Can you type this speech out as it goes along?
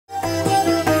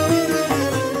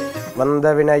வந்த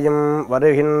வினையும்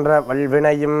வருகின்ற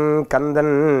வல்வினையும்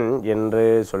கந்தன் என்று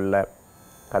சொல்ல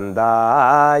கந்தா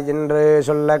என்று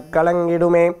சொல்ல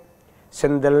கலங்கிடுமே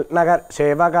செந்தில் நகர்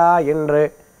சேவகா என்று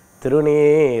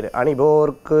திருநீர்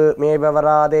அணிபோர்க்கு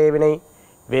மேபவராதே வினை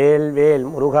வேல் வேல்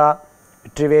முருகா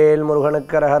வெற்றிவேல்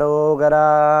முருகனுக்கு அரகரோகரா.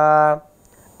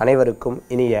 அனைவருக்கும்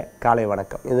இனிய காலை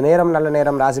வணக்கம். இது நேரம் நல்ல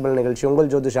நேரம் ராசிபலன் நிகழ்ச்சி.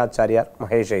 உங்கள் ஜோதிஷாச்சாரியார்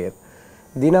மகேஷ் ஐயர்.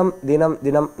 தினம் தினம்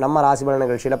தினம் நம்ம ராசிபலன்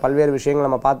நிகழ்ச்சியில் பல்வேறு விஷயங்கள்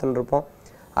நம்ம பார்த்துட்டு இருப்போம்.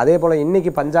 அதே போல்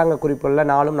இன்றைக்கி பஞ்சாங்க குறிப்புள்ள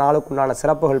நாளுக்குண்டான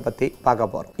சிறப்புகள் பற்றி பார்க்க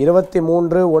போகிறோம்.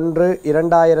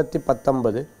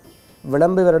 23/1/2019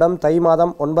 விளம்பு வருடம் தை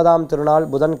மாதம் 9ஆம் திருநாள்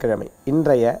புதன்கிழமை.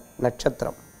 இன்றைய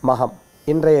நட்சத்திரம் மகம்.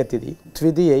 இன்றைய திதி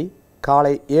த்விதியை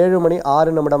காலை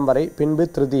 7:06 வரை, பின்பு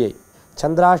திருதியை.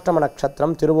 சந்திராஷ்டம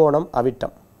நட்சத்திரம் திருவோணம்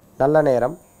அவிட்டம். நல்ல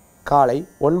நேரம் காலை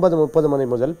 9:30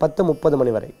 முதல்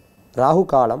 10:30 வரை. ராகு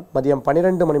காலம் மதியம்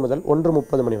 12 முதல்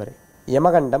 1:30 வரை.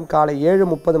 யமகண்டம் காலை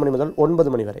 7:30 முதல்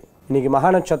 9 வரை. இன்றைக்கி மகா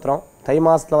நட்சத்திரம், தை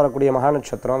மாதத்தில் வரக்கூடிய மகா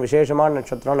நட்சத்திரம், விசேஷமான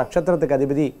நட்சத்திரம். நட்சத்திரத்துக்கு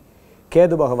அதிபதி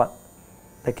கேது பகவான்.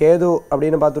 இந்த கேது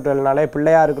அப்படின்னு பார்த்துட்டோம்னாலே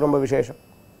பிள்ளையாருக்கு ரொம்ப விசேஷம்.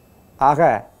 ஆக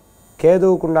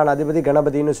கேதுவுக்குண்டான அதிபதி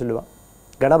கணபதினு சொல்லுவான்.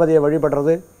 கணபதியை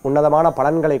வழிபடுறது உன்னதமான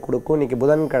பலன்களை கொடுக்கும். இன்றைக்கி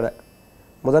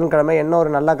புதன்கிழமை என்ன ஒரு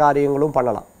நல்ல காரியங்களும்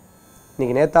பண்ணலாம்.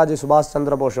 இன்றைக்கி நேதாஜி சுபாஷ்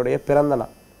சந்திர போஸுடைய பிறந்த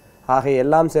நாள். ஆக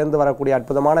எல்லாம் சேர்ந்து வரக்கூடிய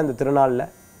அற்புதமான இந்த திருநாளில்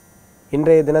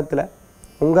இன்றைய தினத்தில்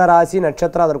உங்கள் ராசி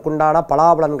நட்சத்திரம் அதற்குண்டான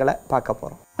பலாபலன்களை பார்க்க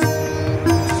போகிறோம்.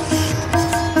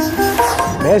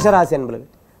 மேஷராசி என்பது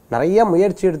நிறைய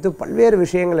முயற்சி எடுத்து பல்வேறு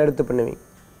விஷயங்கள் எடுத்து பண்ணுவீங்க.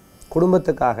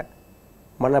 குடும்பத்துக்காக,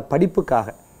 படிப்புக்காக,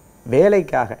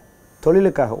 வேலைக்காக,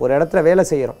 தொழிலுக்காக. ஒரு இடத்துல வேலை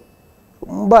செய்கிறோம்,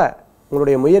 ரொம்ப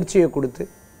உங்களுடைய முயற்சியை கொடுத்து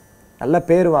நல்ல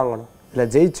பேர் வாங்கணும், இல்லை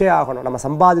ஜெயிச்சே ஆகணும், நம்ம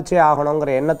சம்பாதிச்சே ஆகணுங்கிற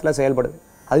எண்ணத்தில் செயல்படுது.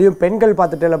 அதையும் பெண்கள்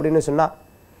பார்த்துட்டேன் அப்படின்னு சொன்னால்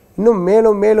இன்னும்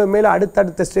மேலும் மேலும் மேலும்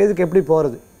அடுத்தடுத்த ஸ்டேஜுக்கு எப்படி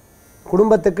போகிறது,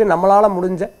 குடும்பத்துக்கு நம்மளால்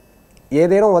முடிஞ்ச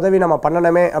ஏதேனும் உதவி நம்ம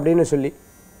பண்ணணுமே அப்படின்னு சொல்லி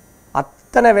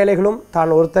அத்தனை வேலைகளும்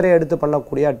தான் ஒருத்தரை எடுத்து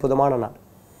பண்ணக்கூடிய அற்புதமான நாள்.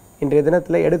 இன்றைய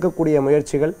தினத்தில் எடுக்கக்கூடிய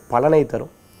முயற்சிகள் பலனை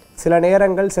தரும். சில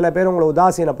நேரங்கள் சில பேர் உங்களை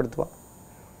உதாசீனப்படுத்துவார்.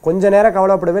 கொஞ்ச நேரம்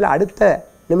கவலைப்படுவேல், அடுத்த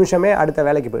நிமிஷமே அடுத்த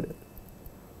வேலைக்கு போயிடுது.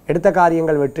 எடுத்த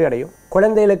காரியங்கள் வெற்றி அடையும்.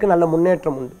 குழந்தைகளுக்கு நல்ல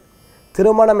முன்னேற்றம் உண்டு.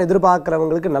 திருமணம்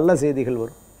எதிர்பார்க்குறவங்களுக்கு நல்ல செய்திகள்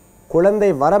வரும். குழந்தை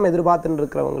வரம் எதிர்பார்த்துன்னு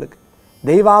இருக்கிறவங்களுக்கு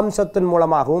தெய்வாம்சத்தின்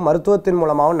மூலமாகவும் மருத்துவத்தின்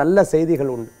மூலமாகவும் நல்ல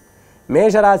செய்திகள் உண்டு.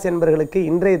 மேஷராசி என்பவர்களுக்கு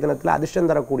இன்றைய தினத்தில் அதிர்ஷ்டம்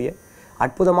தரக்கூடிய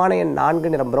அற்புதமான எண் 4,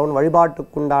 நிறம் பிரவுன்.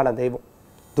 வழிபாட்டுக்குண்டான தெய்வம்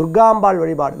துர்காம்பாள்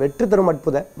வழிபாடு வெற்றி தரும்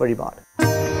அற்புத வழிபாடு.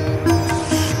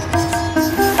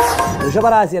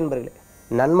 ரிஷபராசி என்பவர்களே,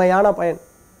 நன்மையான பயன்.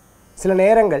 சில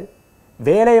நேரங்கள்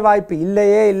வேலை வாய்ப்பு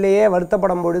இல்லையே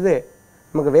வருத்தப்படும் பொழுது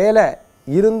நமக்கு வேலை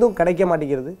இருந்தும் கிடைக்க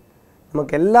மாட்டேங்கிறது.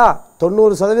 நமக்கு எல்லாம்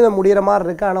 90% முடிகிற மாதிரி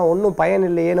இருக்குது, ஆனால் ஒன்றும் பயன்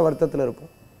இல்லையேன்னு வருத்தத்தில்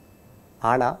இருப்போம்.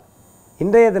 ஆனால்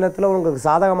இன்றைய தினத்தில் உங்களுக்கு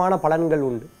சாதகமான பலன்கள்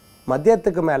உண்டு.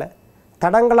 மதியத்துக்கு மேலே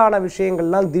தடங்களான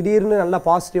விஷயங்கள்லாம் திடீர்னு நல்லா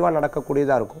பாசிட்டிவாக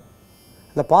நடக்கக்கூடியதாக இருக்கும்.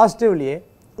 அந்த பாசிட்டிவ்லேயே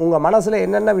உங்கள் மனசில்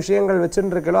என்னென்ன விஷயங்கள்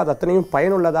வச்சுட்டு இருக்கீங்களோ அது அத்தனையும்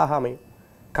பயனுள்ளதாக அமையும்.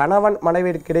 கணவன்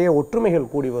மனைவிக்கிடையே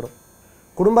ஒற்றுமைகள் கூடி வரும்.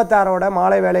 குடும்பத்தாரோட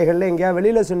மாலை வேலைகளில் எங்கேயா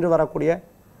வெளியில் சென்று வரக்கூடிய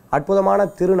அற்புதமான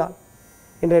திருநாள்.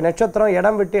 இன்றைய நட்சத்திரம்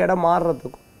இடம் விட்டு இடம்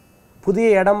மாறுறதுக்கும், புதிய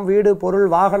இடம், வீடு, பொருள்,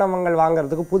 வாகனங்கள்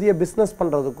வாங்கிறதுக்கும், புதிய பிஸ்னஸ்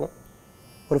பண்ணுறதுக்கும்,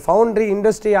 ஒரு ஃபவுண்ட்ரி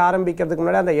இண்டஸ்ட்ரியை ஆரம்பிக்கிறதுக்கு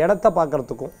முன்னாடி அந்த இடத்த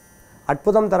பார்க்குறதுக்கும்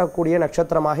அற்புதம் தரக்கூடிய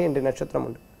நட்சத்திரமாக இன்றைய நட்சத்திரம்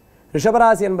உண்டு.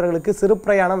 ரிஷபராசி என்பவர்களுக்கு சிறு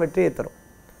பிரயாணம் வெற்றியை தரும்.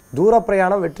 தூர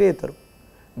பிரயாணம் வெற்றியை தரும்.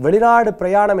 வெளிநாடு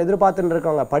பிரயாணம் எதிர்பார்த்துட்டு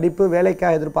இருக்கவங்க, படிப்பு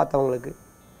வேலைக்காக எதிர்பார்த்தவங்களுக்கு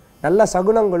நல்ல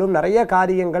சகுனங்களும் நிறைய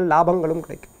காரியங்கள் லாபங்களும்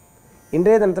கிடைக்கும்.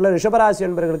 இன்றைய தினத்தில் ரிஷபராசி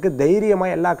என்பவர்களுக்கு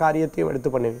தைரியமாக எல்லா காரியத்தையும் எடுத்து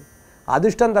பண்ணுவீங்க.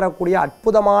 அதிர்ஷ்டம் தரக்கூடிய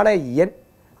அற்புதமான எண்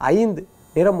 5,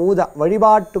 நிறம் ஊதா.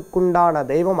 வழிபாட்டுக்குண்டான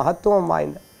தெய்வம் மகத்துவம்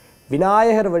வாய்ந்த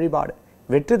விநாயகர் வழிபாடு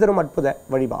வெற்றி தரும் அற்புத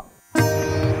வழிபாடு.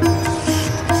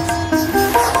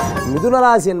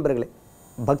 மிதுனராசி என்பவர்களே,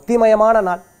 பக்திமயமான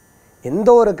நாள். எந்த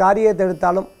ஒரு காரியத்தை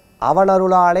எடுத்தாலும்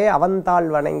அவனருளாலே அவன்தாள்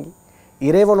வணங்கி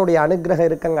இறைவனுடைய அனுகிரகம்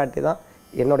இருக்கங்காட்டி தான்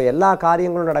என்னுடைய எல்லா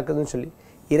காரியங்களும் நடக்குதுன்னு சொல்லி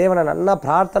இறைவனை நல்லா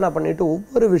பிரார்த்தனை பண்ணிவிட்டு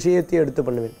ஒவ்வொரு விஷயத்தையும் எடுத்து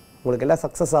பண்ணுவேன். உங்களுக்கு எல்லாம்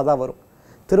சக்ஸஸாக தான் வரும்.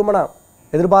 திருமணம்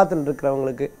எதிர்பார்த்துட்டு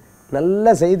இருக்கிறவங்களுக்கு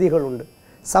நல்ல செய்திகள் உண்டு.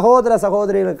 சகோதர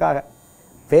சகோதரிகளுக்காக,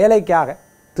 வேலைக்காக,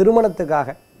 திருமணத்துக்காக,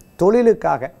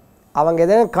 தொழிலுக்காக அவங்க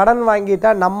எதையும் கடன்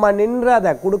வாங்கிட்டால் நம்ம நின்று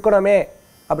அதை கொடுக்கணுமே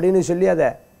அப்படின்னு சொல்லி அதை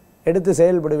எடுத்து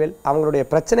செயல்படுவேன். அவங்களுடைய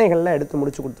பிரச்சனைகள்லாம் எடுத்து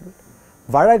முடிச்சு கொடுத்துருவேன்.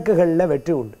 வழக்குகளில்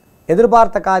வெற்றி உண்டு.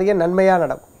 எதிர்பார்த்த காரியம் நன்மையாக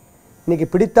நடக்கும். இன்றைக்கி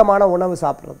பிடித்தமான உணவு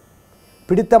சாப்பிட்றது,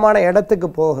 பிடித்தமான இடத்துக்கு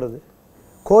போகிறது,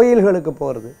 கோயில்களுக்கு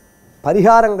போகிறது,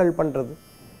 பரிகாரங்கள் பண்ணுறது,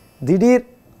 திடீர்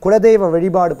குலதெய்வ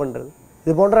வழிபாடு பண்ணுறது,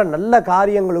 இது போன்ற நல்ல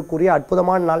காரியங்களுக்குரிய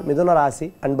அற்புதமான நாள் மிதுன ராசி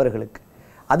அன்பர்களுக்கு.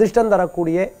 அதிர்ஷ்டம்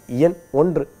தரக்கூடிய எண்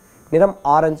 1, நிறம்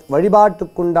ஆரஞ்சு.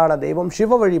 வழிபாட்டுக்குண்டான தெய்வம்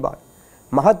சிவ வழிபாடு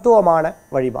மகத்துவமான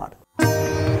வழிபாடு.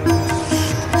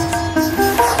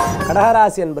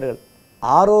 கடகராசி என்பர்கள்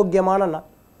ஆரோக்கியமான நாள்.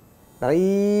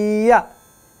 நிறையா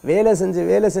வேலை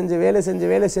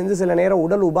செஞ்சு சில நேரம்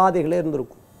உடல் உபாதைகளே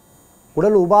இருந்திருக்கும்.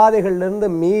 உடல் உபாதைகள்லேருந்து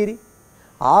மீறி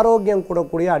ஆரோக்கியம்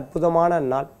கூடக்கூடிய அற்புதமான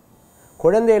நாள்.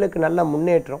 குழந்தைகளுக்கு நல்ல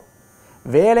முன்னேற்றம்,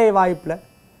 வேலை வாய்ப்பில்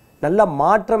நல்ல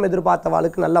மாற்றம்,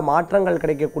 எதிர்பார்த்தவாளுக்கு நல்ல மாற்றங்கள்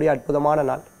கிடைக்கக்கூடிய அற்புதமான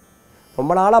நாள்.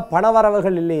 ரொம்ப நாளாக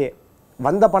பணவரவுகள் இல்லையே,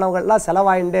 வந்த பணங்கள்லாம்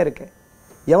செலவாயிட்டே இருக்கு.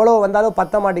 எவ்வளோ வந்தாலும்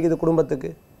பத்த மாட்டேங்குது, குடும்பத்துக்கு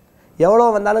எவ்வளோ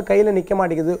வந்தாலும் கையில் நிற்க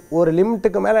மாட்டேங்குது, ஒரு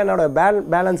லிமிட்டுக்கு மேலே என்னோடய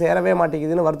பேலன்ஸ் ஏறவே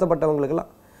மாட்டேங்குதுன்னு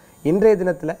வருத்தப்பட்டவங்களுக்கெல்லாம் இன்றைய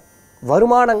தினத்தில்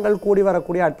வருமானங்கள் கூடி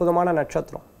வரக்கூடிய அற்புதமான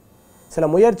நட்சத்திரம். சில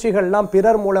முயற்சிகள்லாம்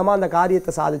பிறர் மூலமாக அந்த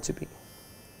காரியத்தை சாதிச்சுப்பீங்க.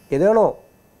 ஏதேனோ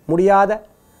முடியாத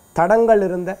தடங்கள்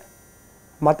இருந்த,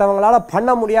 மற்றவங்களால் பண்ண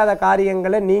முடியாத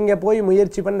காரியங்களை நீங்கள் போய்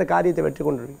முயற்சி பண்ணி இந்த காரியத்தை வெற்றி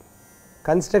கொண்டுருவீங்க.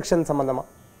 கன்ஸ்ட்ரக்ஷன் சம்மந்தமாக,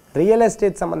 ரியல்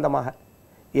எஸ்டேட் சம்மந்தமாக,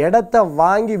 இடத்த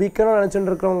வாங்கி விற்கணும்னு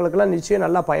நினச்சிட்டு இருக்கிறவங்களுக்கெல்லாம் நிச்சயம்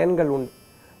நல்ல பயன்கள் உண்டு.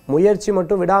 முயற்சி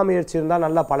மட்டும் விடாமுயற்சி இருந்தால்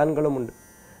நல்ல பலன்களும் உண்டு.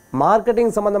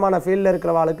 மார்க்கெட்டிங் சம்மந்தமான ஃபீல்டில்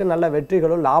இருக்கிறவாளுக்கு நல்ல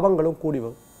வெற்றிகளும் லாபங்களும் கூடி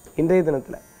வரும். இன்றைய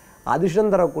தினத்தில்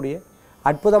அதிர்ஷ்டம் தரக்கூடிய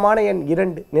அற்புதமான எண்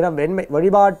 2, நிறம் வெண்மை.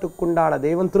 வழிபாட்டுக்குண்டான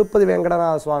தெய்வம் திருப்பதி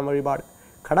வெங்கடநாத சுவாமி வழிபாடு.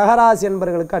 கடகராசி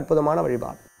என்பவர்களுக்கு அற்புதமான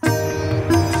வழிபாடு.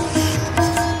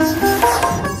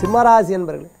 சிம்மராசி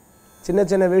என்பவர்களே, சின்ன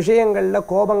சின்ன விஷயங்களில்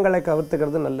கோபங்களை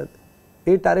கவர்த்துக்கிறது நல்லது.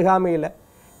 வீட்டு அருகாமையில்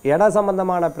இட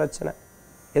சம்பந்தமான பிரச்சனை,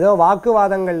 ஏதோ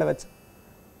வாக்குவாதங்களில் வச்சு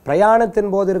பிரயாணத்தின்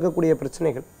போது இருக்கக்கூடிய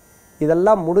பிரச்சனைகள்,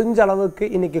 இதெல்லாம் முடிஞ்ச அளவுக்கு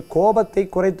இன்றைக்கி கோபத்தை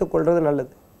குறைத்து கொள்வது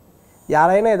நல்லது.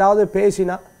 யாரைனா ஏதாவது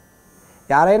பேசினா,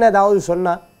 யாரைனா ஏதாவது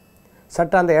சொன்னால்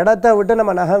சற்று அந்த இடத்த விட்டு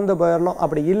நம்ம நகர்ந்து போயிடணும்.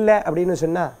 அப்படி இல்லை அப்படின்னு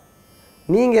சொன்னால்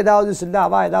நீங்கள் ஏதாவது சொல்ல,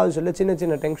 அவள் ஏதாவது சொல்ல, சின்ன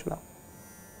சின்ன டென்ஷனாக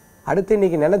அடுத்து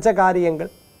இன்றைக்கி நினச்ச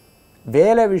காரியங்கள்,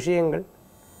 வேலை விஷயங்கள்,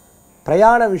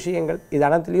 பிரயாண விஷயங்கள், இது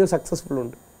அனைத்துலேயும் சக்ஸஸ்ஃபுல்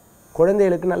உண்டு.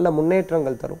 குழந்தைகளுக்கு நல்ல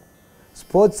முன்னேற்றங்கள் தரும்.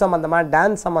 ஸ்போர்ட்ஸ் சம்மந்தமாக,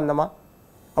 டான்ஸ் சம்மந்தமாக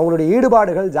அவங்களுடைய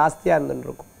ஈடுபாடுகள் ஜாஸ்தியாக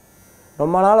இருந்துருக்கும்.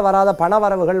 ரொம்ப நாள் வராத பண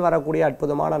வரவுகள் வரக்கூடிய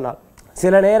அற்புதமான நாள்.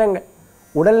 சில நேரங்கள்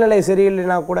உடல்நிலை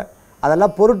சரியில்லைனா கூட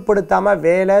அதெல்லாம் பொருட்படுத்தாமல்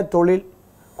வேலை, தொழில்,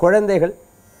 குழந்தைகள்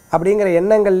அப்படிங்கிற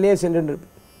எண்ணங்கள்லேயே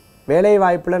சென்றுருப்பேன். வேலை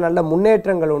வாய்ப்பில் நல்ல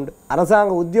முன்னேற்றங்கள் உண்டு.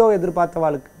 அரசாங்க உத்தியோகம்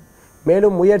எதிர்பார்த்தவாளுக்கு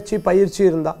மேலும் முயற்சி, பயிற்சி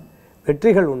இருந்தால்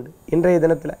வெற்றிகள் உண்டு. இன்றைய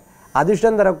தினத்தில்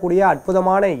அதிர்ஷ்டம் தரக்கூடிய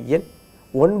அற்புதமான எண்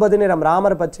 9, நிறம்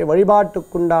ராமர் பச்சை.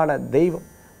 வழிபாட்டுக்குண்டான தெய்வம்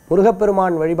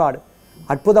முருகப்பெருமான் வழிபாடு.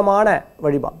 அற்புதமான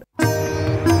வழிபாடு.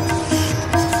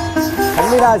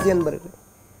 கன்னிராசி என்பவர்கள்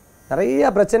நிறைய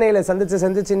பிரச்சனைகளை சந்தித்து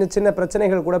சின்ன சின்ன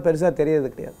பிரச்சனைகள் கூட பெருசாக தெரியறது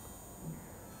கிடையாது.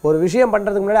 ஒரு விஷயம்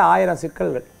பண்ணுறதுக்கு முன்னாடி 1000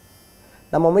 சிக்கல்கள்.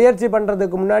 நம்ம முயற்சி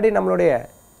பண்ணுறதுக்கு முன்னாடி நம்மளுடைய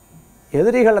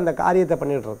எதிரிகள் அந்த காரியத்தை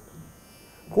பண்ணிடுறது.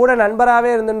 கூட நண்பராகவே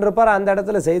இருந்துருப்பார், அந்த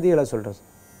இடத்துல செய்திகளை சொல்கிறது.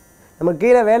 நம்ம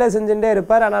கீழே வேலை செஞ்சுட்டே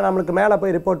இருப்பார், ஆனால் நம்மளுக்கு மேலே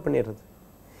போய் ரிப்போர்ட் பண்ணிடுறது.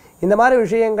 இந்த மாதிரி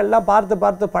விஷயங்கள்லாம் பார்த்து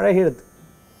பார்த்து பழகிடுது.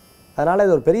 அதனால்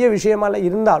இது ஒரு பெரிய விஷயமாக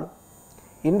இருந்தாலும்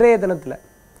இன்றைய தினத்தில்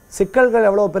சிக்கல்கள்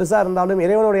எவ்வளோ பெருசாக இருந்தாலும்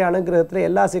இறைவனுடைய அனுகிரகத்தில்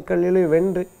எல்லா சிக்கல்களையும்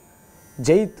வென்று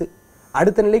ஜெயித்து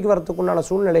அடுத்த நிலைக்கு வரத்துக்குண்டான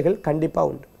சூழ்நிலைகள் கண்டிப்பாக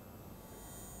உண்டு.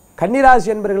 கன்னிராசி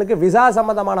என்பவர்களுக்கு விசா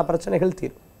சம்பந்தமான பிரச்சனைகள்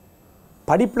தீரும்.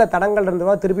 படிப்பில் தடங்கள்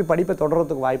இருந்தவா திருப்பி படிப்பை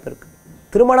தொடர்றதுக்கு வாய்ப்பு இருக்குது.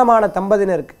 திருமணமான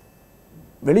தம்பதியினருக்கு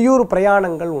வெளியூர்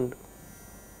பிரயாணங்கள் உண்டு.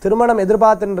 திருமணம்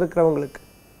எதிர்பார்த்துன்னு இருக்கிறவங்களுக்கு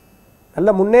நல்ல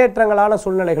முன்னேற்றங்களான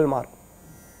சூழ்நிலைகள் மாறும்.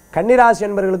 கன்னிராசி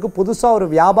என்பவர்களுக்கு புதுசாக ஒரு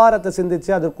வியாபாரத்தை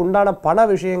சிந்தித்து அதற்குண்டான பண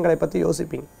விஷயங்களை பற்றி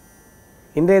யோசிப்பீங்க.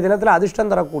 இன்றைய தினத்தில்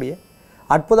அதிர்ஷ்டம் தரக்கூடிய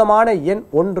அற்புதமான எண்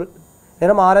 1,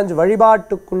 நிறம் ஆரஞ்சு.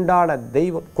 வழிபாட்டுக்குண்டான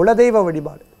தெய்வம் குலதெய்வ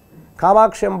வழிபாடு.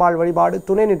 காமாட்சி அம்பாள் வழிபாடு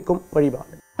துணை நிற்கும்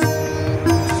வழிபாடு.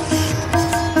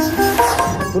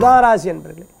 துளாராசி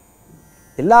என்பவர்களே,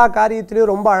 எல்லா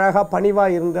காரியத்திலையும் ரொம்ப அழகாக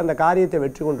பணிவாக இருந்து அந்த காரியத்தை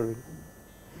வெற்றி கொண்டுருவீங்க.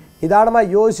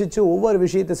 நிதானமாக யோசித்து ஒவ்வொரு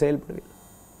விஷயத்தை செயல்படுவீங்க.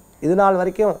 இது நாள்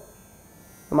வரைக்கும்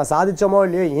நம்ம சாதித்தோமோ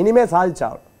இல்லையோ, இனிமேல்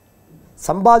சாதிச்சாகணும்,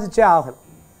 சம்பாதிச்சே ஆகணும்,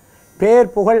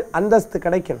 பேர் புகழ் அந்தஸ்து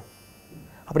கிடைக்கணும்,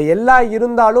 அப்படி எல்லாம்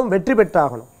இருந்தாலும் வெற்றி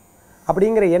பெற்றாகணும்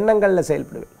அப்படிங்கிற எண்ணங்களில்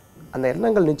செயல்படுவேன். அந்த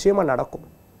எண்ணங்கள் நிச்சயமாக நடக்கும்.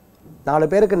 4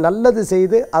 பேருக்கு நல்லது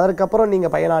செய்து அதற்கப்புறம்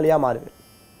நீங்கள் பயனாளியாக மாறுவீங்க.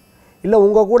 இல்லை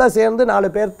உங்கள் கூட சேர்ந்து 4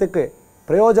 பேர்த்துக்கு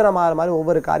பிரயோஜனமாகிற மாதிரி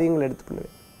ஒவ்வொரு காரியங்கள் எடுத்து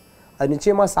பண்ணுவேன். அது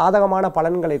நிச்சயமாக சாதகமான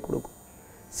பலன்களை கொடுக்கும்.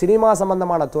 சினிமா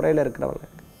சம்பந்தமான துறையில்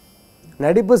இருக்கிறவங்களுக்கு,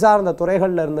 நடிப்பு சார்ந்த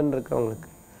துறைகளில் இருந்துன்னு இருக்கிறவங்களுக்கு,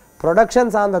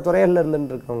 ப்ரொடக்ஷன் சார்ந்த துறைகளில்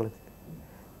இருந்துட்டு இருக்கிறவங்களுக்கு,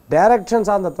 டைரக்ஷன்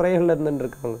சார்ந்த துறைகளில் இருந்துட்டு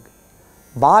இருக்கிறவங்களுக்கு,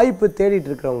 வாய்ப்பு தேடிட்டு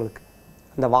இருக்கிறவங்களுக்கு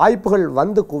அந்த வாய்ப்புகள்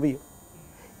வந்து குவியும்.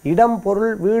 இடம்,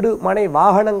 பொருள், வீடு, மனை,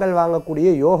 வாகனங்கள் வாங்கக்கூடிய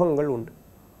யோகங்கள் உண்டு.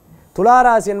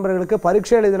 துளாராசி என்பவர்களுக்கு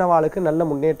பரீட்சை எழுதினவாளுக்கு நல்ல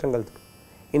முன்னேற்றங்கள் தரும்.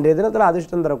 இன்றைய தினத்தில்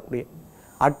அதிர்ஷ்டம் தரக்கூடிய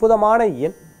அற்புதமான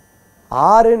எண்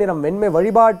 6, நிறம் வெண்மை.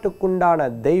 வழிபாட்டுக்குண்டான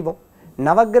தெய்வம்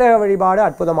நவக்கிரக வழிபாடு.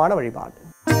 அற்புதமான வழிபாடு.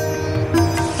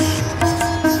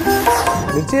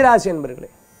 விருச்சிக ராசி என்பர்களே,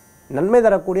 நன்மை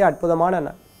தரக்கூடிய அற்புதமான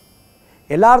நாள்.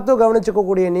 எல்லார்த்தும்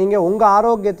கவனிச்சுக்கக்கூடிய நீங்கள் உங்கள்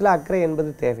ஆரோக்கியத்தில் அக்கறை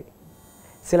என்பது தேவை.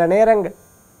 சில நேரங்கள்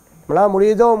நம்மளால்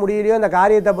முடியுதோ முடியலையோ இந்த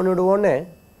காரியத்தை பண்ணிவிடுவோன்னு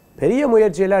பெரிய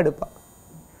முயற்சியெல்லாம் எடுப்பாள்.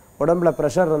 உடம்பில்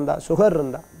ப்ரெஷர் இருந்தால், சுகர்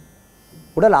இருந்தால்,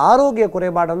 உடல் ஆரோக்கிய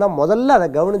குறைபாடு இருந்தால் முதல்ல அதை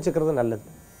கவனிச்சுக்கிறது நல்லது.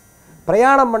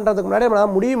 பிரயாணம் பண்ணுறதுக்கு முன்னாடி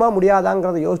நம்மளால் முடியுமா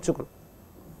முடியாதாங்கிறத யோசிச்சுக்கணும்.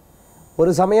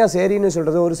 ஒரு சமயம் சரின்னு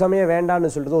சொல்கிறது, ஒரு சமயம்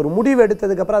வேண்டான்னு சொல்கிறது, ஒரு முடிவு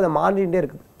எடுத்ததுக்கப்புறம் அதை மாறிகிட்டே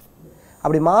இருக்குது.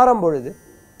 அப்படி மாறும் பொழுது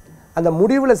அந்த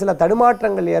முடிவில் சில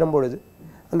தடுமாற்றங்கள் ஏறும் பொழுது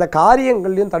அந்த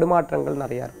காரியங்கள்லையும் தடுமாற்றங்கள்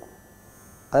நிறையா இருக்கும்.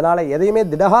 அதனால் எதையுமே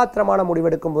திடகாத்திரமான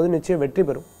முடிவெடுக்கும் போது நிச்சயம் வெற்றி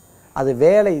பெறும். அது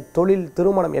வேலை, தொழில்,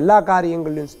 திருமணம் எல்லா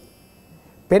காரியங்கள்லையும்.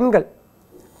 பெண்கள்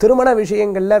திருமண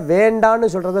விஷயங்களில்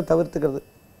வேண்டான்னு சொல்கிறத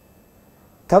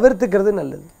தவிர்த்துக்கிறது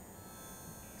நல்லது.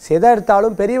 எதை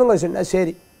எடுத்தாலும் பெரியவங்க சொன்னால்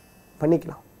சரி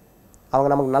பண்ணிக்கலாம், அவங்க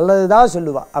நமக்கு நல்லது தான்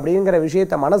சொல்லுவா அப்படிங்கிற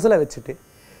விஷயத்தை மனசில் வச்சுட்டு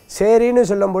சரின்னு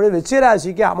சொல்லும்போது விருச்சிக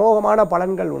ராசிக்கு அமோகமான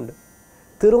பலன்கள் உண்டு.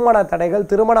 திருமண தடைகள்,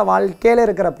 திருமண வாழ்க்கையில்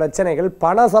இருக்கிற பிரச்சனைகள்,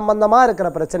 பண சம்பந்தமாக இருக்கிற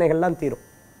பிரச்சனைகள்லாம் தீரும்.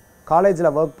 காலேஜில்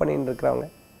ஒர்க் பண்ணிட்டு இருக்கிறவங்க,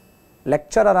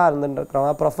 லெக்சரராக இருந்துட்டு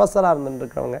இருக்கிறவங்க, ப்ரொஃபஸராக இருந்துட்டு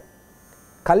இருக்கிறவங்க,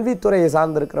 கல்வித்துறையை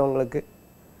சார்ந்திருக்கிறவங்களுக்கு,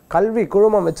 கல்வி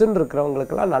குழுமம் வச்சுட்டு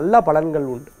இருக்கிறவங்களுக்கெல்லாம் நல்ல பலன்கள்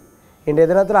உண்டு. இன்றைய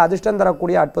தினத்தில் அதிர்ஷ்டம்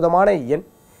தரக்கூடிய அற்புதமான எண்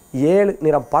 7,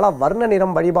 நிறம் பல வர்ண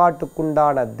நிறம்.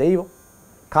 வழிபாட்டுக்குண்டான தெய்வம்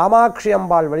காமாட்சி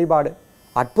அம்பாள் வழிபாடு,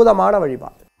 அற்புதமான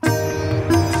வழிபாடு.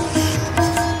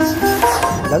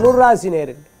 தனுராசி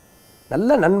நேயர்களே,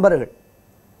 நல்ல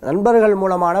நண்பர்கள்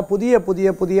மூலமான புதிய புதிய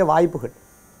புதிய வாய்ப்புகள்,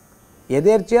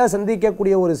 எதேர்ச்சியாக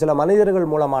சந்திக்கக்கூடிய ஒரு சில மனிதர்கள்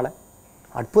மூலமான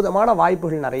அற்புதமான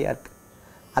வாய்ப்புகள் நிறையா இருக்குது.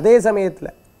 அதே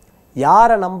சமயத்தில்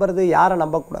யாரை நம்புறது, யாரை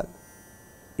நம்பக்கூடாது,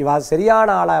 இவா சரியான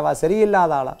ஆளா, இவா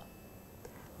சரியில்லாத ஆளா,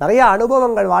 நிறைய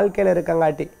அனுபவங்கள் வாழ்க்கையில்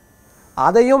இருக்கங்காட்டி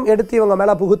அதையும் எடுத்து இவங்க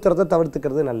மேலே புகுத்துறதை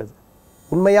தவிர்த்துக்கிறது நல்லது.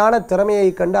 உண்மையான திறமையை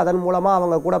கண்டு அதன் மூலமாக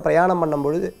அவங்க கூட பிரயாணம் பண்ணும்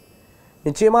பொழுது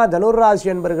நிச்சயமாக தனுராசி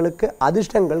என்பவர்களுக்கு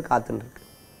அதிர்ஷ்டங்கள் காத்துருக்கு.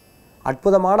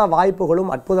 அற்புதமான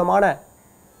வாய்ப்புகளும் அற்புதமான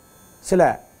சில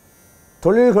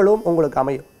தொழில்களும் உங்களுக்கு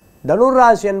அமையும்.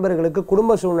 தனுராசி என்பவர்களுக்கு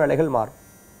குடும்ப சூழ்நிலைகள் மாறும்.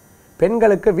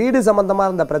 பெண்களுக்கு வீடு சம்பந்தமாக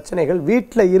இருந்த பிரச்சனைகள்,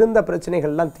 வீட்டில் இருந்த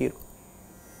பிரச்சனைகள்லாம் தீரும்.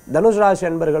 தனுஷ் ராசி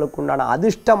என்பவர்களுக்கு உண்டான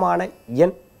அதிர்ஷ்டமான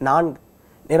எண் 4,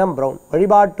 நிறம் பிரவுன்.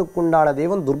 வழிபாட்டுக்குண்டான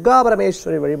தெய்வம் துர்கா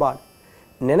பரமேஸ்வரி வழிபாடு,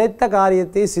 நினைத்த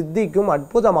காரியத்தை சித்திக்கும்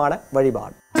அற்புதமான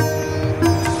வழிபாடு.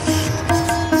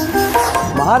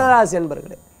 மகர ராசி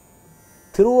என்பவர்களே,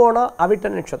 திருவோணம் அவிட்ட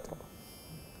நட்சத்திரம்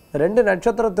 2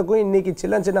 நட்சத்திரத்துக்கும் இன்னைக்கு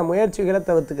சின்ன முயற்சிகளை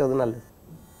தவிர்த்துக்கிறது நல்லது.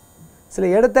 சில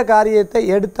எடுத்த காரியத்தை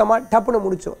எடுத்தமா டப்புன்னு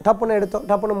முடித்தோம்,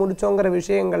 டப்புன்னு முடித்தோங்கிற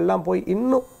விஷயங்கள்லாம் போய்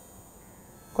இன்னும்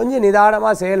கொஞ்சம்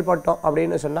நிதானமாக செயல்பட்டோம்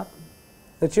அப்படின்னு சொன்னால்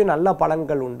நிச்சயம் நல்ல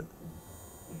பலன்கள் உண்டு.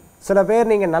 சில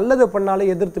பேர் நீங்கள் நல்லது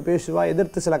பண்ணாலும் எதிர்த்து பேசுவா,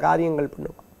 எதிர்த்து சில காரியங்கள்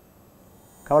பண்ணுவா.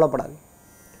 கவலைப்படாது,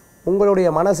 உங்களுடைய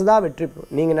மனசு தான் வெற்றி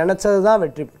பெறும், நீங்கள் நினச்சது தான்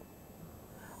வெற்றி பெறும்.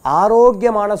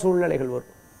 ஆரோக்கியமான சூழ்நிலைகள்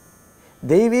வரும்.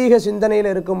 தெய்வீக சிந்தனையில்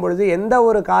இருக்கும் பொழுது எந்த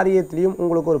ஒரு காரியத்திலையும்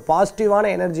உங்களுக்கு ஒரு பாசிட்டிவான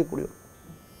எனர்ஜி கொடுக்கும்.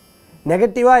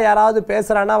 நெகட்டிவாக யாராவது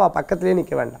பேசுகிறான்னா அவள் பக்கத்துலேயே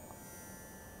நிற்க வேண்டாம்.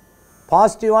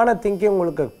 பாசிட்டிவான திங்கிங்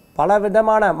உங்களுக்கு பல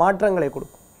விதமான மாற்றங்களை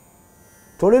கொடுக்கும்.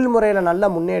 தொழில் முறையில் நல்ல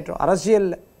முன்னேற்றம்,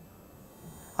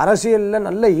 அரசியலில்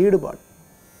நல்ல ஈடுபாடு,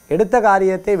 எடுத்த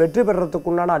காரியத்தை வெற்றி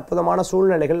பெறுறதுக்குண்டான அற்புதமான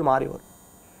சூழ்நிலைகள் மாறி வரும்.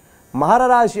 மகர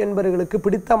ராசி என்பவர்களுக்கு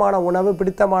பிடித்தமான உணவு,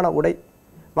 பிடித்தமான உடை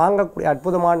வாங்கக்கூடிய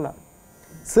அற்புதமான நாள்.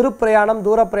 சிறு பிரயாணம்,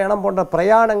 தூர பிரயாணம் போன்ற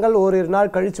பிரயாணங்கள் ஓரிரு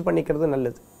நாள் கழித்து பண்ணிக்கிறது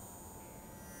நல்லது.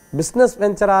 பிஸ்னஸ்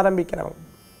வெஞ்சர் ஆரம்பிக்கிறவங்க,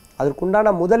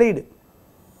 அதற்குண்டான முதலீடு,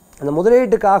 அந்த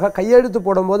முதலீட்டுக்காக கையெழுத்து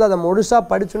போடும்போது அதை முழுசாக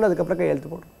படிச்சுன்னு அதுக்கப்புறம் கையெழுத்து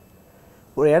போடணும்.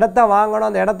 ஒரு இடத்த வாங்கணும்,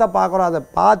 அந்த இடத்த பார்க்குறோம், அதை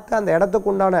பார்த்து அந்த இடத்துக்கு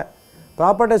உண்டான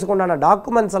ப்ராப்பர்ட்டிஸ்க்கு உண்டான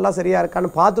டாக்குமெண்ட்ஸ் எல்லாம் சரியாக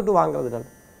இருக்கான்னு பார்த்துட்டு வாங்குறது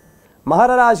நல்லது.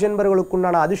 மகர ராசி என்பவர்களுக்கு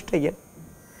உண்டான அதிர்ஷ்ட எண்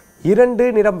 2,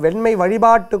 நிறம் வெண்மை.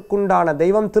 வழிபாட்டுக்குண்டான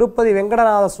தெய்வம் திருப்பதி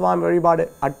வெங்கடநாத சுவாமி வழிபாடு,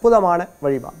 அற்புதமான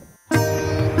வழிபாடு.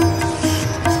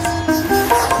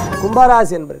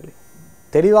 கும்பராசி என்பவர்களே,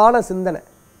 தெளிவான சிந்தனை,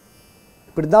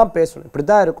 இப்படி தான் பேசணும், இப்படி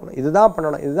தான் இருக்கணும், இதுதான்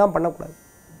பண்ணணும், இதுதான் பண்ணக்கூடாது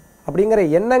அப்படிங்கிற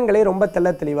எண்ணங்களே ரொம்ப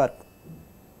தெளிவாக இருக்கும்.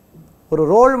 ஒரு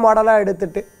ரோல் மாடலாக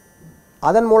எடுத்துட்டு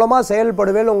அதன் மூலமாக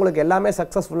செயல்படுவேல் உங்களுக்கு எல்லாமே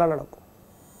சக்ஸஸ்ஃபுல்லாக நடக்கும்.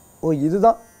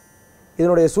 இதுதான்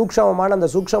இதனுடைய சூக்ஷமமான அந்த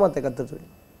சூக்ஷமத்தை கற்றுட்டு,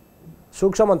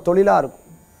 சூக்ஷமம் தொழிலாக இருக்கும்,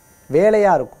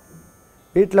 வேலையாக இருக்கும்,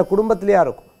 வீட்டில் குடும்பத்திலேயா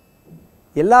இருக்கும்,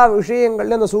 எல்லா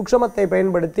விஷயங்கள்லையும் அந்த சூக்ஷமத்தை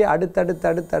பயன்படுத்தி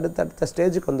அடுத்த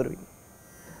ஸ்டேஜுக்கு வந்துடுவீங்க.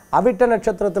 அவிட்ட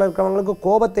நட்சத்திரத்தில் இருக்கிறவங்களுக்கு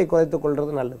கோபத்தை குறைத்து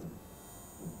கொள்வது நல்லது.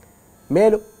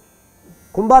 மேலும்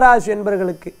கும்பராசி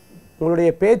என்பவர்களுக்கு உங்களுடைய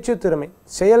பேச்சு திறமை,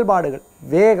 செயல்பாடுகள்,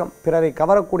 வேகம் பிறரை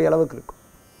கவரக்கூடிய அளவுக்கு இருக்கும்.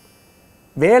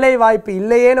 வேலை வாய்ப்பு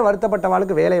இல்லையேன்னு வருத்தப்பட்ட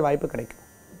வாழ்க்கை வேலை வாய்ப்பு கிடைக்கும்.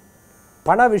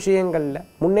 பண விஷயங்களில்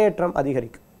முன்னேற்றம்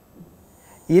அதிகரிக்கும்.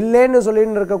 இல்லைன்னு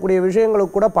சொல்லிட்டு இருக்கக்கூடிய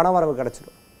விஷயங்களுக்கு கூட பண வரவு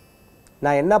கிடச்சிடும்.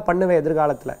 நான் என்ன பண்ணுவேன்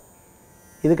எதிர்காலத்தில்,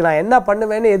 இதுக்கு நான் என்ன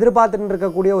பண்ணுவேன்னு எதிர்பார்த்துட்டு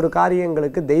இருக்கக்கூடிய ஒரு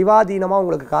காரியங்களுக்கு தெய்வாதீனமாக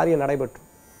உங்களுக்கு காரியம் நடைபெற்றும்.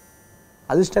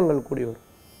 அதிர்ஷ்டங்கள் கூடி வரும்.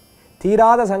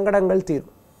 தீராத சங்கடங்கள்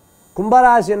தீரும்.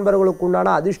 கும்பராசி என்பவர்களுக்கு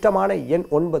உண்டான அதிர்ஷ்டமான எண்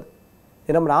 9.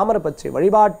 தினம் ராமர் பச்சை.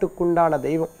 வழிபாட்டுக்குண்டான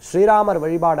தெய்வம் ஸ்ரீராமர்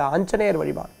வழிபாடு, ஆஞ்சநேயர்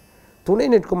வழிபாடு, துணை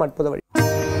நிற்கும் அற்புத வழி.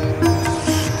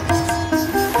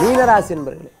 மீனராசி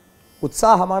என்பவர்களே,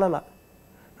 உற்சாகமான நாள்.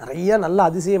 நிறைய நல்ல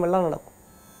அதிசயம் எல்லாம் நடக்கும்.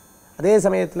 அதே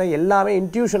சமயத்தில் எல்லாமே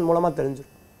இன்ட்யூஷன் மூலமாக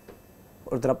தெரிஞ்சிடும்.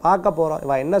 ஒருத்தரை பார்க்க போகிறோம்,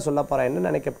 இவன் என்ன சொல்ல போகிறான், என்ன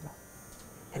நினைக்க போகிறான்,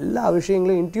 எல்லா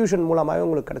விஷயங்களும் இன்ட்யூஷன் மூலமாகவே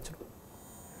உங்களுக்கு கிடச்சிடும்.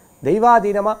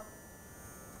 தெய்வாதீனமாக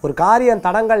ஒரு காரியம்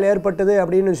தடங்கள் ஏற்பட்டது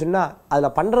அப்படின்னு சொன்னால்,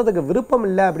 அதில் பண்ணுறதுக்கு விருப்பம்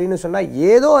இல்லை அப்படின்னு சொன்னால்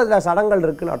ஏதோ அதில் சடங்கள்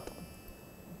இருக்குதுன்னு அர்த்தம்.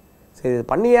 சரி இது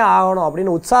பண்ணியே ஆகணும்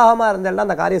அப்படின்னு உற்சாகமாக இருந்தேன்னா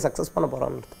அந்த காரியம் சக்ஸஸ் பண்ண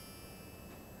போகிறோன்னு அர்த்தம்.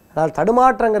 அதனால்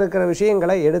தடுமாற்றங்கள் இருக்கிற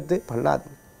விஷயங்களை எடுத்து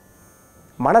பண்ணாதீங்க.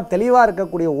 மன தெளிவாக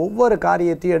இருக்கக்கூடிய ஒவ்வொரு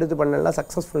காரியத்தையும் எடுத்து பண்ணலாம்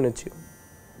சக்ஸஸ்ஃபுல் நிச்சயம்.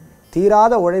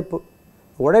 தீராத உழைப்பு,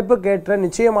 உழைப்புக்கேற்ற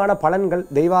நிச்சயமான பலன்கள்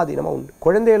தெய்வாதீனமாக உண்டு.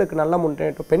 குழந்தைகளுக்கு நல்ல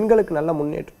முன்னேற்றம், பெண்களுக்கு நல்ல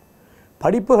முன்னேற்றம்,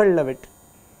 படிப்புகளில் வெற்றி.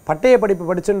 பட்டய படிப்பு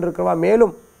படிச்சுட்டு இருக்கிறவா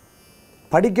மேலும்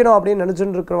படிக்கணும் அப்படின்னு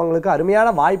நினச்சிட்டு இருக்கிறவங்களுக்கு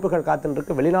அருமையான வாய்ப்புகள்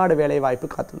காத்துருக்கு. வெளிநாடு வேலை வாய்ப்பு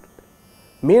காத்துருக்கு.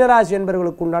 மீனராசி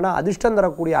என்பவர்களுக்கு உண்டான அதிர்ஷ்டம்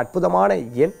தரக்கூடிய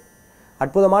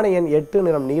அற்புதமான எண் 8.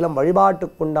 நிறம் நீலம்.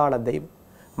 வழிபாட்டுக்குண்டான தெய்வம்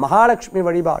மகாலட்சுமி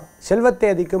வழிபாடு, செல்வத்தை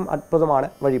அதிக்கும் அற்புதமான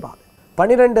வழிபாடு.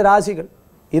 12 ராசிகள்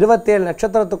 27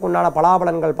 நட்சத்திரத்துக்கு உண்டான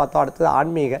பலாபலன்கள் பார்த்தா அடுத்தது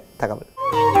ஆன்மீக தகவல்.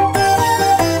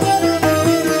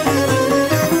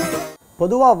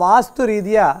 பொதுவாக வாஸ்து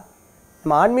ரீதியாக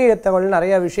நம்ம ஆன்மீக தகவல்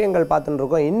நிறையா விஷயங்கள் பார்த்துட்டு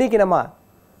இருக்கோம். இன்றைக்கி நம்ம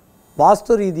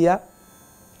வாஸ்து ரீதியாக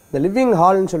இந்த லிவிங்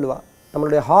ஹால்னு சொல்லுவாள்,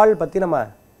 நம்மளுடைய ஹால் பற்றி நம்ம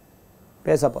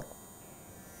பேச போகிறோம்.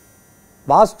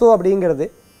 வாஸ்து அப்படிங்கிறது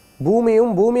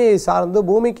பூமியும் பூமியை சார்ந்து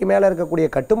பூமிக்கு மேலே இருக்கக்கூடிய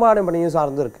கட்டுமான பணியும்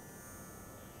சார்ந்து இருக்குது.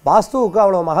 வாஸ்துவுக்கு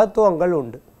அவ்வளோ மகத்துவங்கள்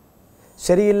உண்டு.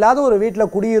 சரியில்லாத ஒரு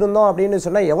வீட்டில் குடியிருந்தோம் அப்படின்னு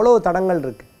சொன்னால் எவ்வளோ தடங்கள்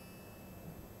இருக்குது.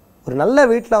 ஒரு நல்ல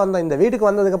வீட்டில் வந்தோம், இந்த வீட்டுக்கு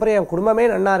வந்ததுக்கப்புறம் என் குடும்பமே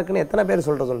நல்லா இருக்குன்னு எத்தனை பேர்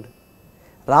சொல்கிறது உண்டு.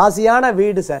 ராசியான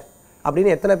வீடு சார்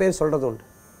அப்படின்னு எத்தனை பேர் சொல்கிறது உண்டு.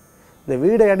 இந்த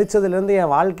வீடு அடித்ததுலேருந்து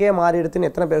என் வாழ்க்கையே மாறிடுதுன்னு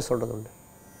எத்தனை பேர் சொல்கிறது உண்டு.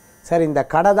 சார் இந்த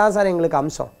கடை தான் சார் எங்களுக்கு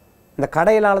அம்சம், இந்த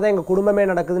கடையினால தான் எங்கள் குடும்பமே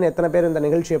நடக்குதுன்னு எத்தனை பேர் இந்த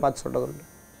நிகழ்ச்சியை பார்த்து சொல்கிறது உண்டு.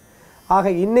 ஆக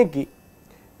இன்றைக்கி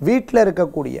வீட்டில்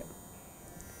இருக்கக்கூடிய,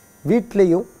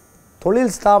 வீட்லேயும்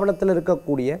தொழில் ஸ்தாபனத்தில்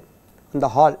இருக்கக்கூடிய இந்த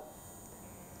ஹால்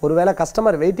ஒருவேளை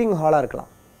கஸ்டமர் வெயிட்டிங் ஹாலாக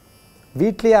இருக்கலாம்,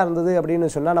 வீட்லேயா இருந்தது அப்படின்னு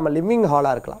சொன்னால் நம்ம லிவிங்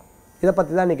ஹாலாக இருக்கலாம். இதை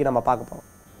பற்றி தான் இன்றைக்கி நம்ம பார்க்க போகிறோம்.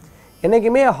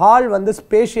 என்றைக்குமே ஹால் வந்து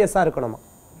ஸ்பேஷியஸாக இருக்கணுமா.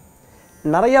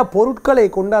 நிறையா பொருட்களை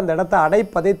கொண்டு அந்த இடத்த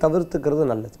அடைப்பதை தவிர்த்துக்கிறது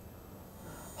நல்லது.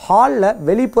 ஹாலில்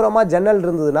வெளிப்புறமாக ஜன்னல்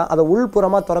இருந்ததுன்னா அதை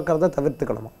உள்புறமாக திறக்கிறத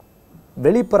தவிர்த்துக்கணுமா.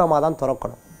 வெளிப்புறமாக தான்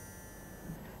திறக்கணும்.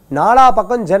 நாலா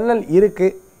பக்கம் ஜன்னல்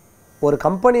இருக்குது, ஒரு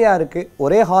கம்பெனியாக இருக்குது,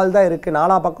 ஒரே ஹால் தான் இருக்குது,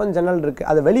 நாலா பக்கம் ஜன்னல் இருக்குது,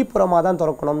 அது வெளிப்புறமாக தான்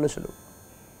திறக்கணும்னு சொல்லுவோம்.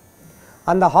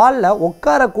 அந்த ஹாலில்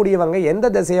உட்காரக்கூடியவங்க எந்த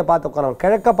திசையை பார்த்து உட்காரணும்,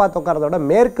 கிழக்க பார்த்து உட்காரத விட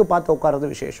மேற்கு பார்த்து உட்காரது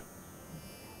விசேஷம்.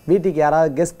 வீட்டுக்கு யாராவது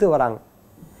கெஸ்ட்டு வராங்க,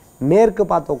 மேற்கு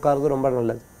பார்த்து உட்காரது ரொம்ப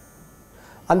நல்லது.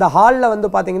 அந்த ஹாலில் வந்து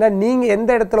பார்த்திங்கன்னா நீங்கள் எந்த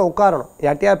இடத்துல உட்காரணும்,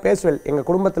 யார்ட்டையா பேசுவேன். எங்கள்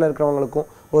குடும்பத்தில் இருக்கிறவங்களுக்கும்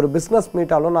ஒரு பிஸ்னஸ்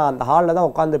மீட்டாலும் நான் அந்த ஹாலில் தான்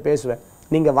உட்காந்து பேசுவேன்.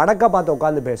 நீங்கள் வடக்க பார்த்து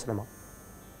உட்காந்து பேசணுமா.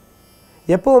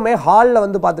 எப்போவுமே ஹாலில்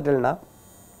வந்து பார்த்துட்டேன்னா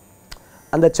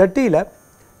அந்த சட்டியில்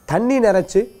தண்ணி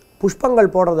நிறச்சி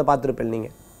புஷ்பங்கள் போடுறத பார்த்துருப்பேன்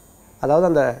நீங்கள். அதாவது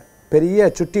அந்த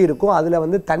பெரிய சுட்டி இருக்கும், அதில்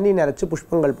வந்து தண்ணி நிறச்சி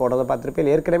புஷ்பங்கள் போடுறத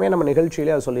பார்த்துருப்பேன். ஏற்கனவே நம்ம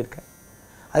நிகழ்ச்சியிலே அதை சொல்லியிருக்கேன்.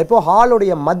 அதுப்போது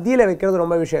ஹாலுடைய மத்தியில் வைக்கிறது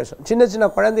ரொம்ப விசேஷம். சின்ன சின்ன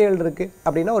குழந்தைகள் இருக்குது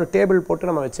அப்படின்னா ஒரு டேபிள் போட்டு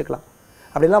நம்ம வச்சுக்கலாம்.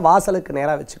 அப்படின்னா வாசலுக்கு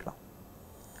நேராக வச்சுக்கலாம்.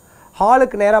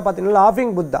 ஹாலுக்கு நேராக பார்த்திங்கன்னா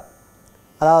லாஃபிங் புத்தா,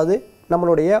 அதாவது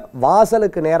நம்மளுடைய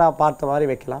வாசலுக்கு நேராக பார்த்த மாதிரி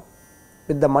வைக்கலாம்.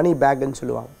 வித் த மணி பேக்குன்னு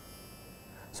சொல்லுவாங்க.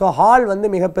 ஸோ ஹால் வந்து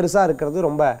மிக பெருசாக இருக்கிறது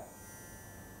ரொம்ப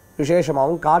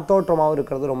விசேஷமாகவும் காத்தோற்றமாகவும்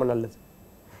இருக்கிறது ரொம்ப நல்லது.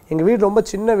 எங்கள் வீடு ரொம்ப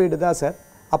சின்ன வீடு தான் சார்,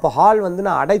 அப்போ ஹால் வந்து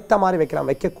நான் அடைத்த மாதிரி வைக்கலாம்,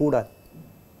 வைக்கக்கூடாது.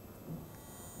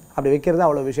 அப்படி வைக்கிறது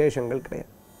அவ்வளோ விசேஷங்கள் கிடையாது.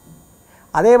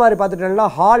 அதே மாதிரி பார்த்துட்டோம்னா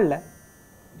ஹாலில்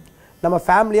நம்ம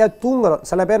ஃபேமிலியாக தூங்குறோம்.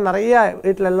 சில பேர் நிறைய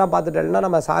வீட்டில் எல்லாம் பார்த்துட்டோம்னா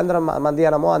நம்ம சாயந்தரம்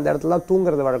மத்தியானமோ அந்த இடத்துலலாம்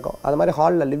தூங்குறது வழக்கம். அது மாதிரி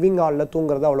ஹாலில் லிவிங் ஹாலில்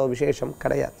தூங்குறது அவ்வளோ விசேஷம்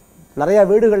கிடையாது. நிறையா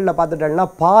வீடுகளில் பார்த்துட்டோம்னா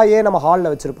பாயே நம்ம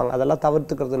ஹாலில் வச்சுருப்பாங்க, அதெல்லாம்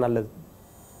தவிர்த்துக்கிறது நல்லது.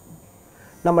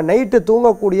 நம்ம நைட்டு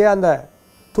தூங்கக்கூடிய அந்த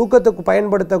தூக்கத்துக்கு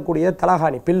பயன்படுத்தக்கூடிய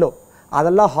தலகாணி பில்லோ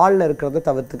அதெல்லாம் ஹாலில் இருக்கிறத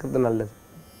தவிர்த்துக்கிறது நல்லது.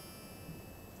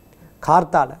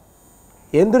 கார்த்தால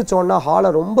எந்திரிச்சோன்னா ஹாலை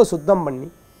ரொம்ப சுத்தம்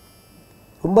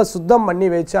பண்ணி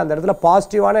வச்சு அந்த இடத்துல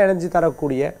பாசிட்டிவான எனர்ஜி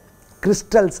தரக்கூடிய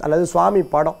கிறிஸ்டல்ஸ் அல்லது சுவாமி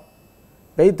படம்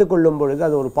வைத்து கொள்ளும் பொழுது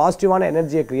அது ஒரு பாசிட்டிவான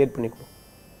எனர்ஜியை க்ரியேட் பண்ணிக்கணும்.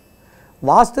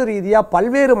 வாஸ்து ரீதியாக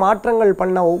பல்வேறு மாற்றங்கள்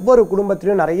பண்ண ஒவ்வொரு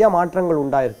குடும்பத்திலையும் நிறைய மாற்றங்கள்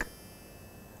உண்டாயிருக்கு.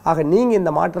 ஆக நீங்கள்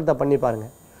இந்த மாற்றத்தை பண்ணி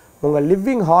பாருங்கள். உங்கள்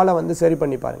லிவிங் ஹாலை வந்து சரி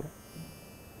பண்ணி பாருங்கள்.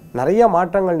 நிறைய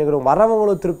மாற்றங்கள் நிகழும்.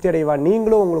 வரவங்களும் திருப்தி அடைவா,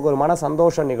 நீங்களும் உங்களுக்கு ஒரு மன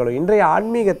சந்தோஷம் நிகழும். இன்றைய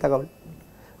ஆன்மீக தகவல்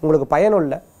உங்களுக்கு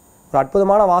பயனுள்ள ஒரு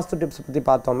அற்புதமான வாஸ்து டிப்ஸ் பற்றி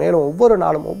பார்த்தோம். மேலும் ஒவ்வொரு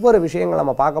நாளும் ஒவ்வொரு விஷயங்கள்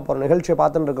நம்ம பார்க்க போகிற நிகழ்ச்சியை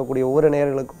பார்த்துட்டு இருக்கக்கூடிய ஒவ்வொரு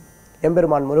நேயர்களுக்கும்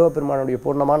எம்பெருமான் முருகப்பெருமானுடைய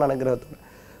பூர்ணமான அனுகிரகத்தோடு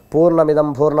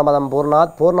பூர்ணமிதம் பூர்ணமதம்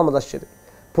பூர்ணாத் பூர்ணமுதஷ்யது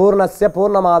பூர்ணஸ்ய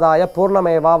பூர்ணமாதாய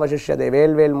பூர்ணமேவா வசிஷ்யதே.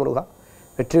 வேல்வேல் முருகா,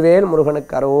 வெற்றிவேல்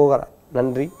முருகனுக்கு அரோகரா.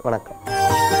 நன்றி, வணக்கம்.